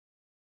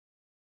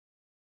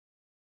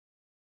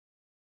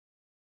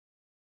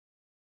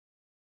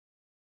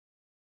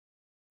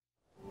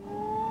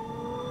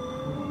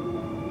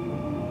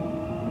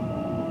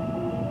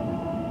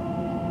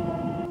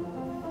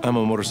I'm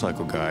a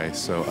motorcycle guy,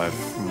 so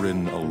I've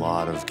ridden a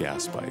lot of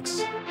gas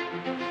bikes.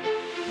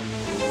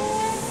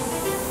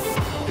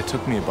 It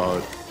took me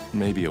about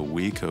maybe a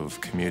week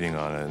of commuting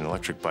on an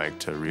electric bike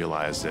to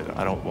realize that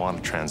I don't want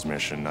a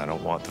transmission, I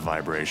don't want the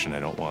vibration, I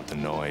don't want the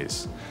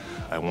noise.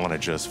 I want to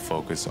just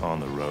focus on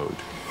the road.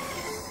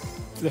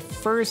 The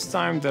first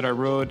time that I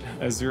rode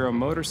a Zero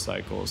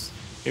motorcycles,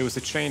 it was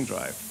a chain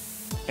drive.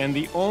 And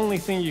the only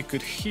thing you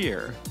could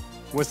hear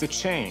was the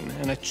chain.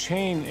 And a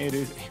chain,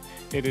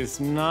 it is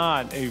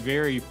not a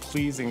very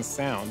pleasing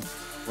sound.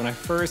 When I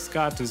first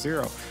got to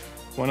Zero,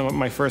 one of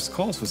my first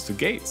calls was to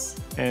Gates.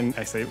 And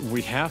I said,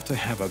 we have to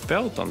have a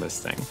belt on this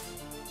thing.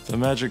 The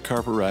magic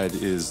carpet ride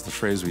is the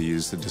phrase we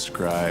use to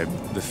describe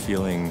the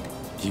feeling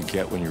you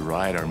get when you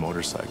ride our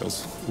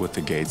motorcycles with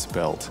the Gates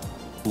belt.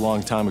 A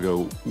long time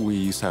ago, we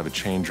used to have a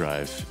chain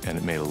drive, and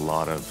it made a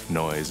lot of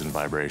noise and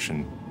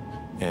vibration.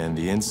 And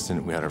the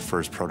instant we had our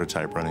first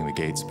prototype running the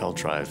Gates belt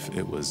drive,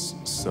 it was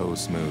so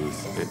smooth.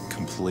 It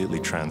completely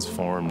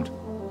transformed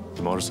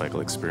the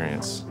motorcycle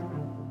experience.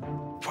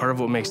 Part of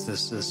what makes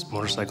this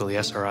motorcycle, the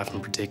SRF in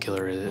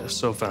particular, is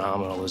so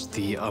phenomenal is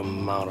the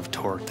amount of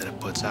torque that it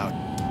puts out.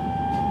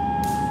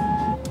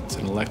 It's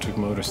an electric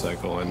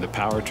motorcycle, and the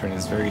powertrain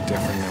is very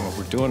different, and what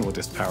we're doing with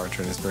this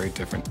powertrain is very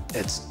different.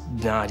 It's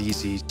not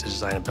easy to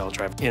design a belt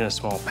drive in a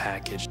small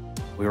package.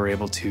 We were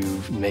able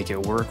to make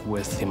it work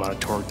with the amount of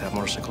torque that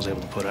motorcycle is able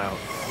to put out.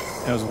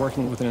 I was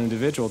working with an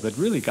individual that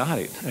really got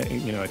it,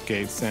 at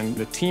Gates, and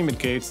the team at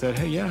Gates said,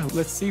 hey, yeah,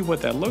 let's see what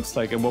that looks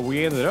like. And what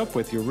we ended up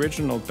with, the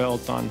original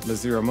belt on the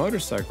Zero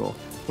motorcycle,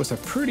 was a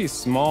pretty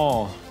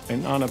small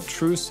and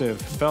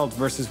unobtrusive belt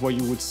versus what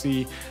you would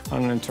see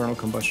on an internal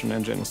combustion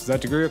engine. So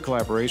that degree of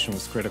collaboration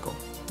was critical.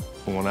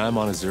 When I'm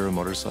on a Zero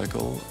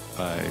motorcycle,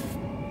 I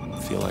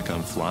feel like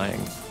I'm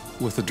flying.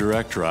 With the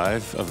direct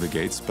drive of the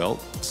Gates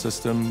belt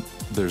system,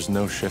 there's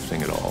no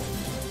shifting at all.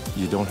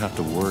 You don't have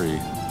to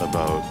worry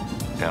about,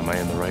 am I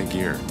in the right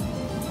gear?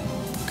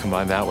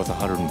 Combine that with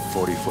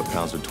 140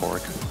 foot-pounds of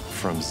torque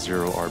from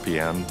 0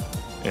 RPM,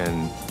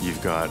 and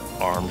you've got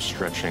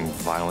arm-stretching,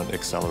 violent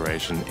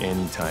acceleration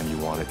anytime you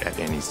want it at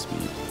any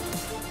speed.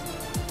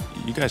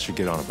 You guys should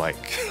get on a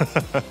bike.